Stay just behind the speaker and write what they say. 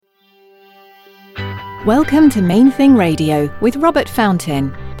Welcome to Main Thing Radio with Robert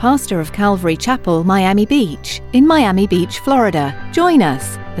Fountain, pastor of Calvary Chapel, Miami Beach, in Miami Beach, Florida. Join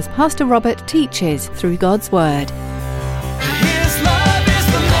us as Pastor Robert teaches through God's Word. His love is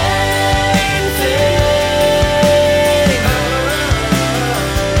the main thing.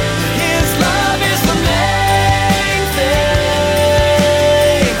 His love is the main thing.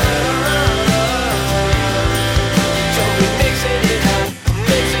 So we're mixing it up,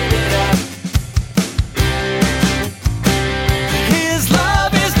 mixing it up. His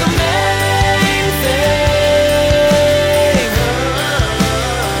love is the main thing.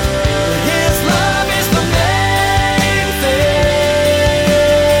 His love is the main thing.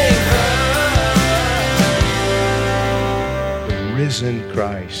 The risen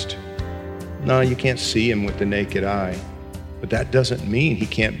Christ. No, you can't see him with the naked eye, but that doesn't mean he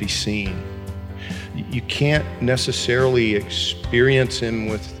can't be seen. You can't necessarily experience him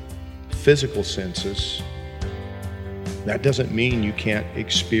with physical senses. That doesn't mean you can't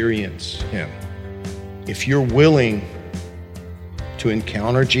experience him. If you're willing to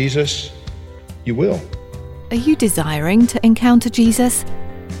encounter Jesus, you will. Are you desiring to encounter Jesus?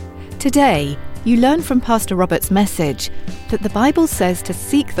 Today, you learn from Pastor Robert's message that the Bible says to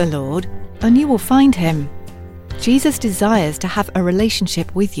seek the Lord and you will find him. Jesus desires to have a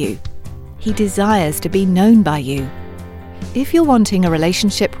relationship with you. He desires to be known by you. If you're wanting a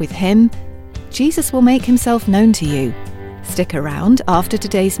relationship with him, Jesus will make himself known to you. Stick around after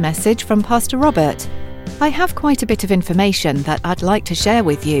today's message from Pastor Robert. I have quite a bit of information that I'd like to share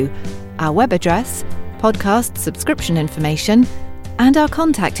with you. Our web address, podcast subscription information, and our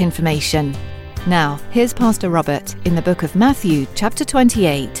contact information. Now, here's Pastor Robert in the book of Matthew, chapter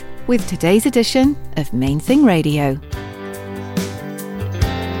 28, with today's edition of Main Thing Radio.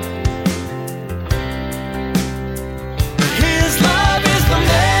 His love is the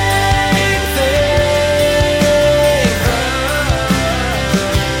main thing.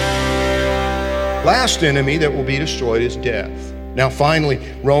 Last enemy that will be destroyed is death. Now finally,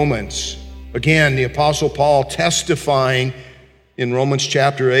 Romans. Again, the Apostle Paul testifying in Romans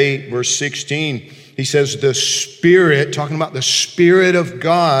chapter 8, verse 16. He says, the Spirit, talking about the Spirit of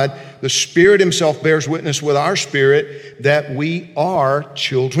God, the Spirit himself bears witness with our spirit that we are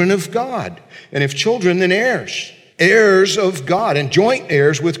children of God. And if children, then heirs. Heirs of God and joint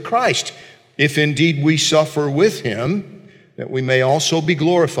heirs with Christ. If indeed we suffer with him, that we may also be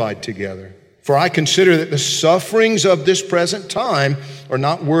glorified together. For I consider that the sufferings of this present time are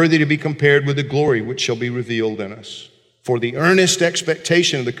not worthy to be compared with the glory which shall be revealed in us. For the earnest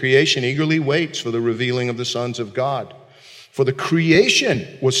expectation of the creation eagerly waits for the revealing of the sons of God. For the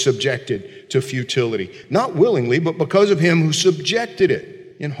creation was subjected to futility, not willingly, but because of him who subjected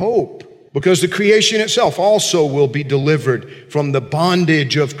it, in hope. Because the creation itself also will be delivered from the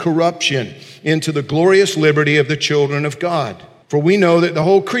bondage of corruption into the glorious liberty of the children of God. For we know that the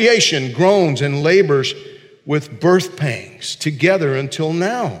whole creation groans and labors with birth pangs together until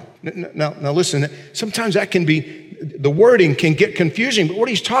now. Now listen, sometimes that can be, the wording can get confusing, but what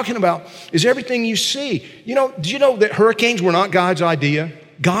he's talking about is everything you see. Did you know that hurricanes were not God's idea?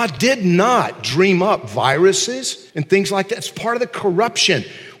 God did not dream up viruses and things like that. It's part of the corruption.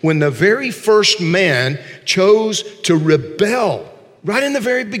 When the very first man chose to rebel, right in the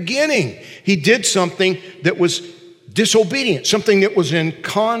very beginning, he did something that was disobedient, something that was in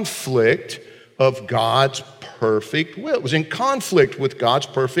conflict of God's perfect will. It was in conflict with God's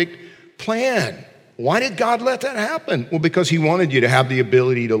perfect plan. Why did God let that happen? Well, because he wanted you to have the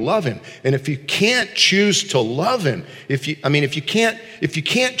ability to love him. And if you can't choose to love him, if you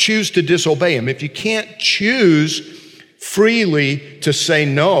can't choose to disobey him, if you can't choose freely to say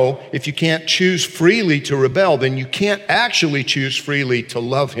no, if you can't choose freely to rebel, then you can't actually choose freely to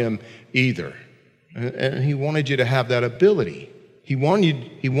love him either. And he wanted you to have that ability. He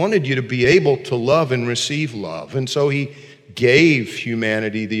wanted you to be able to love and receive love. And so he gave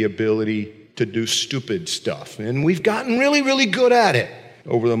humanity the ability to do stupid stuff. And we've gotten really, really good at it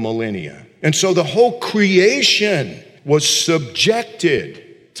over the millennia. And so the whole creation was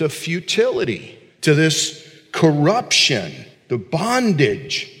subjected to futility, to this corruption, the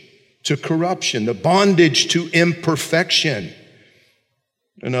bondage to corruption, the bondage to imperfection.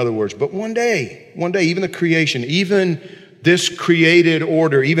 In other words, but one day, even the creation, even this created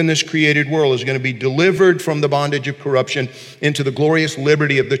order, even this created world is going to be delivered from the bondage of corruption into the glorious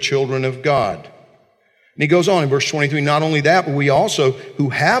liberty of the children of God. And he goes on in verse 23, not only that, but we also, who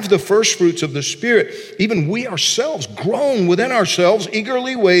have the first fruits of the Spirit, even we ourselves, groan within ourselves,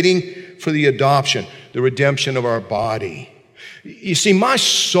 eagerly waiting for the adoption, the redemption of our body. You see, my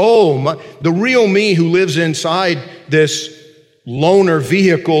soul, the real me who lives inside this loner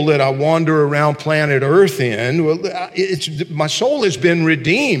vehicle that I wander around planet Earth in. Well, my soul has been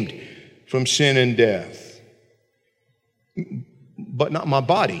redeemed from sin and death. But not my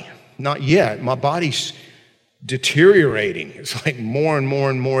body. Not yet. My body's deteriorating. It's like more and more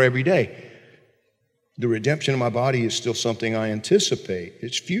and more every day. The redemption of my body is still something I anticipate.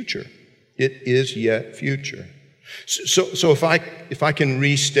 It's future. It is yet future. So if I can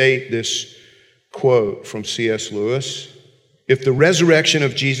restate this quote from C.S. Lewis, if the resurrection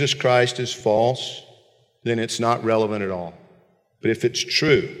of Jesus Christ is false, then it's not relevant at all. But if it's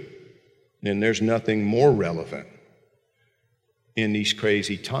true, then there's nothing more relevant in these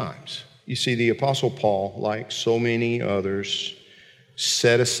crazy times. You see, the Apostle Paul, like so many others,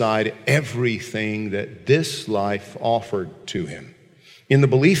 set aside everything that this life offered to him in the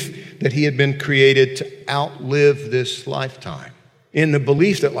belief that he had been created to outlive this lifetime. In the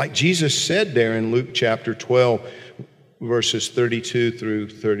belief that, like Jesus said there in Luke chapter 12, verses 32 through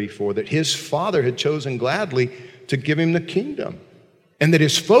 34, that his Father had chosen gladly to give him the kingdom, and that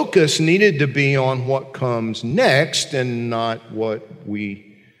his focus needed to be on what comes next and not what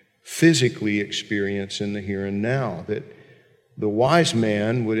we physically experience in the here and now, that the wise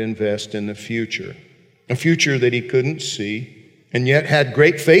man would invest in the future, a future that he couldn't see and yet had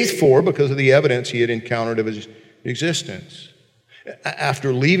great faith for because of the evidence he had encountered of his existence.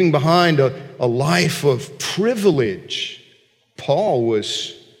 After leaving behind a life of privilege, Paul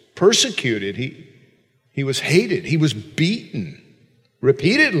was persecuted. He was hated. He was beaten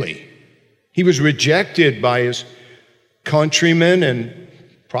repeatedly. He was rejected by his countrymen and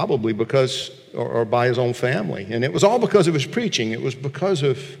probably because, or by his own family. And it was all because of his preaching. It was because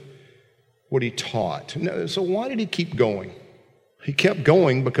of what he taught. So why did he keep going? He kept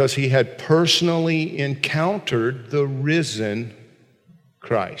going because he had personally encountered the risen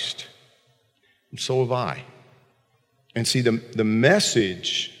Christ. And so have I. And see, the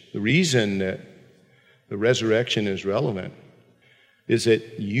message, the reason that the resurrection is relevant is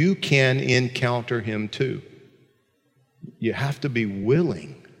that you can encounter him too. You have to be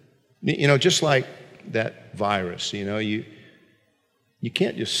willing. You know, just like that virus, you know, you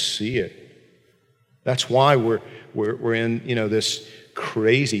can't just see it. That's why we're in, you know, this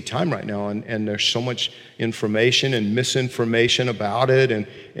crazy time right now, and there's so much information and misinformation about it,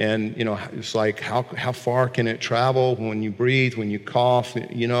 and you know, it's like how far can it travel when you breathe, when you cough,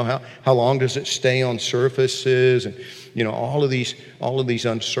 you know, how long does it stay on surfaces, and you know, all of these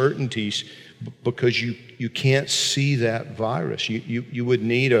uncertainties, because you can't see that virus. You would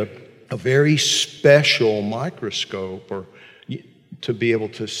need a very special microscope or to be able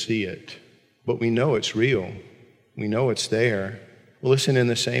to see it. But we know it's real. We know it's there. Well, listen, in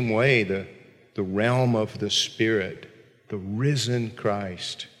the same way, the realm of the Spirit, the risen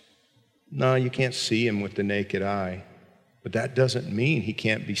Christ. No, you can't see him with the naked eye, but that doesn't mean he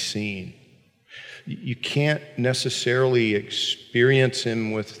can't be seen. You can't necessarily experience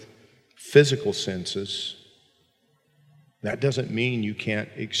him with physical senses. That doesn't mean you can't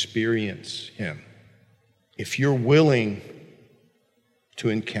experience him. If you're willing to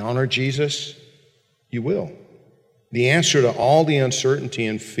encounter Jesus, you will. The answer to all the uncertainty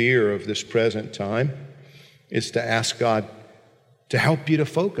and fear of this present time is to ask God to help you to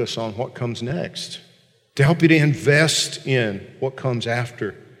focus on what comes next, to help you to invest in what comes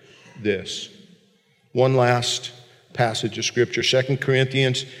after this. One last passage of Scripture, 2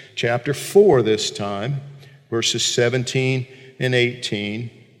 Corinthians chapter 4 this time, verses 17 and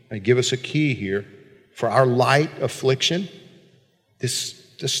 18. I give us a key here. For our light affliction, this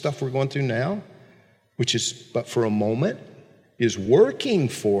stuff we're going through now, which is but for a moment, is working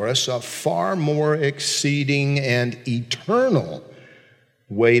for us a far more exceeding and eternal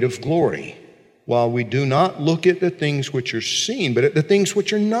weight of glory, while we do not look at the things which are seen, but at the things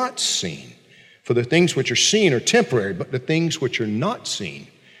which are not seen. For the things which are seen are temporary, but the things which are not seen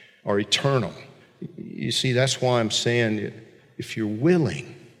are eternal. You see, that's why I'm saying, if you're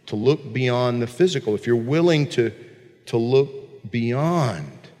willing to look beyond the physical, if you're willing to look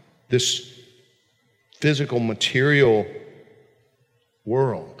beyond this physical, material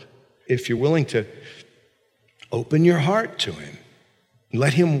world, if you're willing to open your heart to him,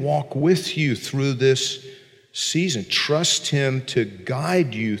 let him walk with you through this season, trust him to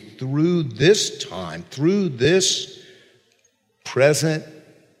guide you through this time, through this present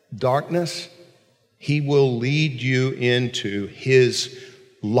darkness, he will lead you into his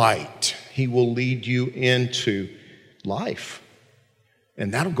light. He will lead you into life.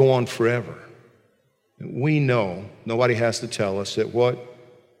 And that'll go on forever. We know, nobody has to tell us that what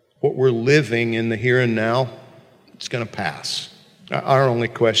we're living in the here and now, it's going to pass. Our only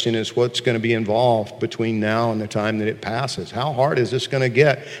question is what's going to be involved between now and the time that it passes. How hard is this going to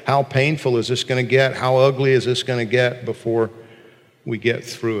get? How painful is this going to get? How ugly is this going to get before we get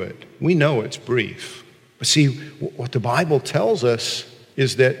through it? We know it's brief. But see, what the Bible tells us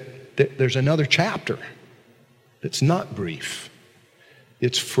is that there's another chapter that's not brief.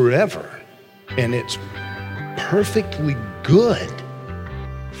 It's forever, and it's perfectly good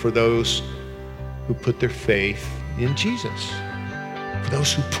for those who put their faith in Jesus. For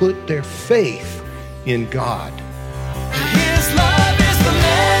those who put their faith in God. His love is the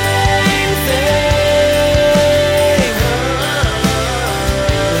main thing.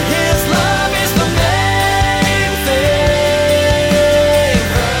 His love is the main thing.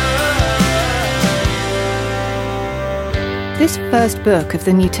 This first book of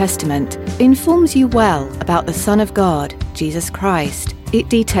the New Testament informs you well about the Son of God, Jesus Christ. It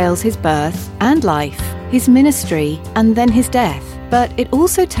details his birth and life, his ministry, and then his death. But it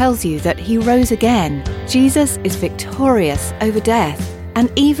also tells you that he rose again. Jesus is victorious over death.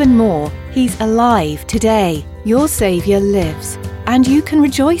 And even more, he's alive today. Your Savior lives. And you can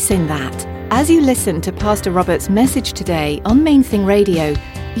rejoice in that. As you listen to Pastor Robert's message today on Main Thing Radio,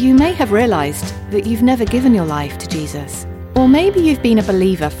 you may have realized that you've never given your life to Jesus. Or maybe you've been a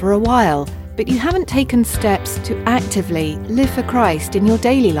believer for a while, but you haven't taken steps to actively live for Christ in your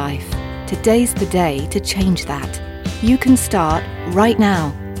daily life. Today's the day to change that. You can start right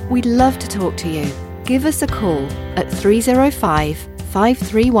now. We'd love to talk to you. Give us a call at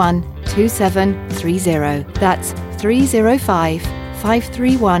 305-531-2730. That's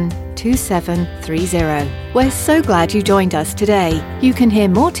 305-531-2730. We're so glad you joined us today. You can hear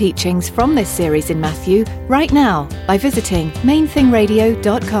more teachings from this series in Matthew right now by visiting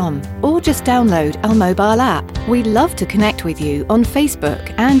mainthingradio.com or just download our mobile app. We'd love to connect with you on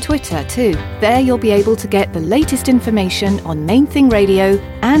Facebook and Twitter too. There you'll be able to get the latest information on Main Thing Radio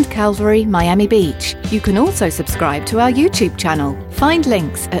and Calvary Miami Beach. You can also subscribe to our YouTube channel. Find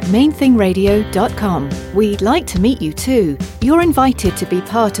links at mainthingradio.com. We'd like to meet you too. You're invited to be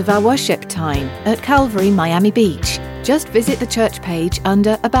part of our worship time at Calvary Miami Beach. Just visit the church page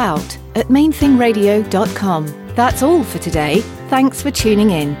under About at mainthingradio.com. That's all for today. Thanks for tuning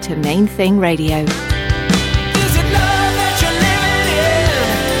in to Main Thing Radio.